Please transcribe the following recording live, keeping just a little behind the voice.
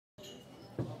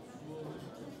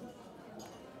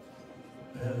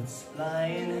Birds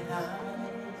flying high,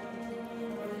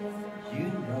 you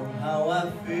know how I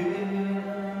feel.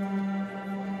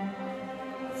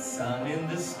 Sun in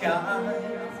the sky,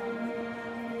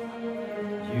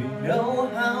 you know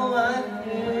how I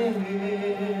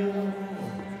feel.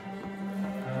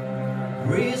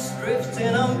 Breeze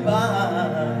drifting on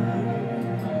by,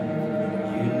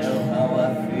 you know how I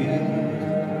feel.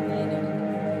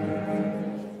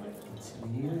 It's a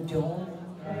new dawn,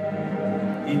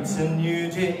 it's a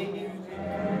new day,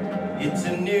 it's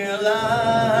a new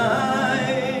life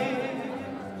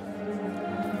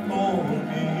for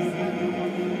me.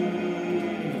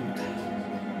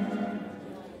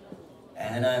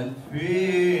 And I'm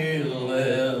feeling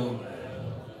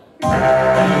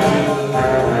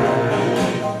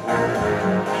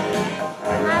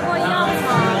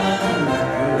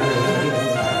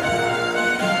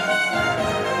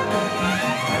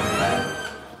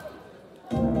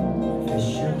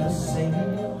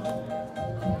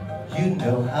you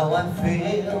know how I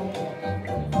feel.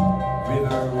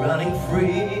 River running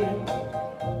free,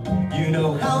 you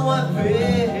know how I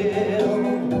feel.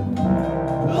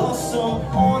 Blossom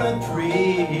on a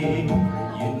tree,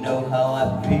 you know how I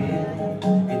feel.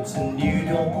 It's a new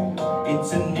dawn,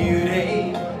 it's a new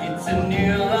day, it's a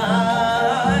new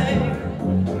life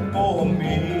for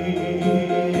me.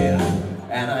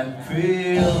 And I'm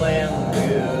feeling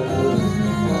good.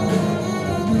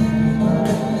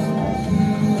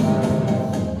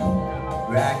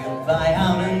 Dragonfly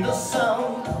out in the sun,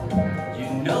 you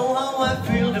know how I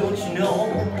feel, don't you know?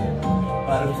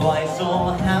 Butterflies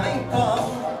all having fun,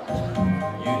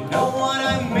 you know what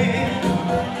I mean.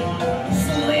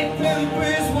 Sleeping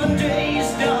birds when day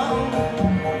is done,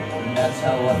 that's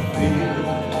how I feel.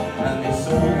 And this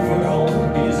old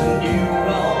world is a new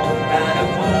world, and a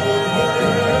whole world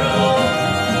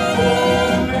for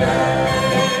me.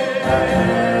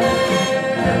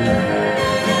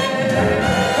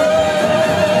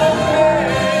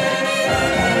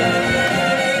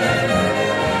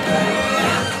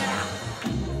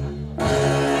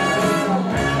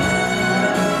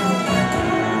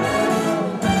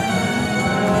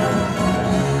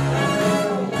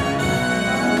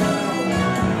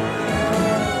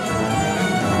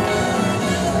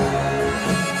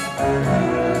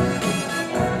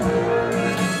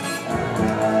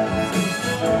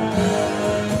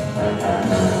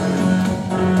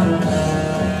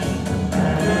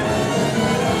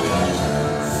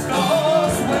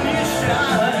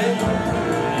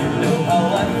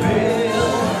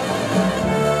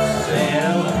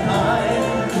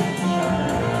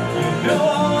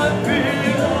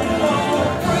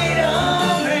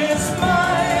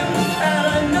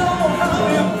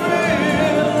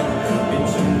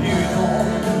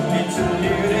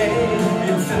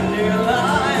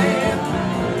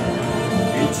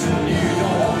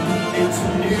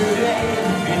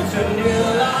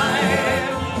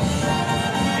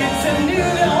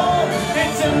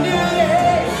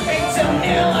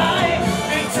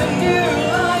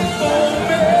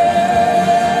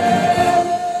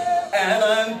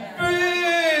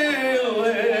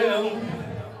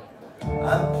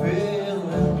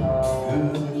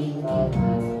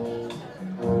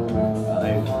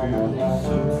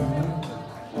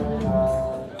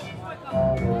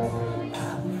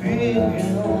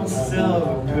 So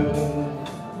good.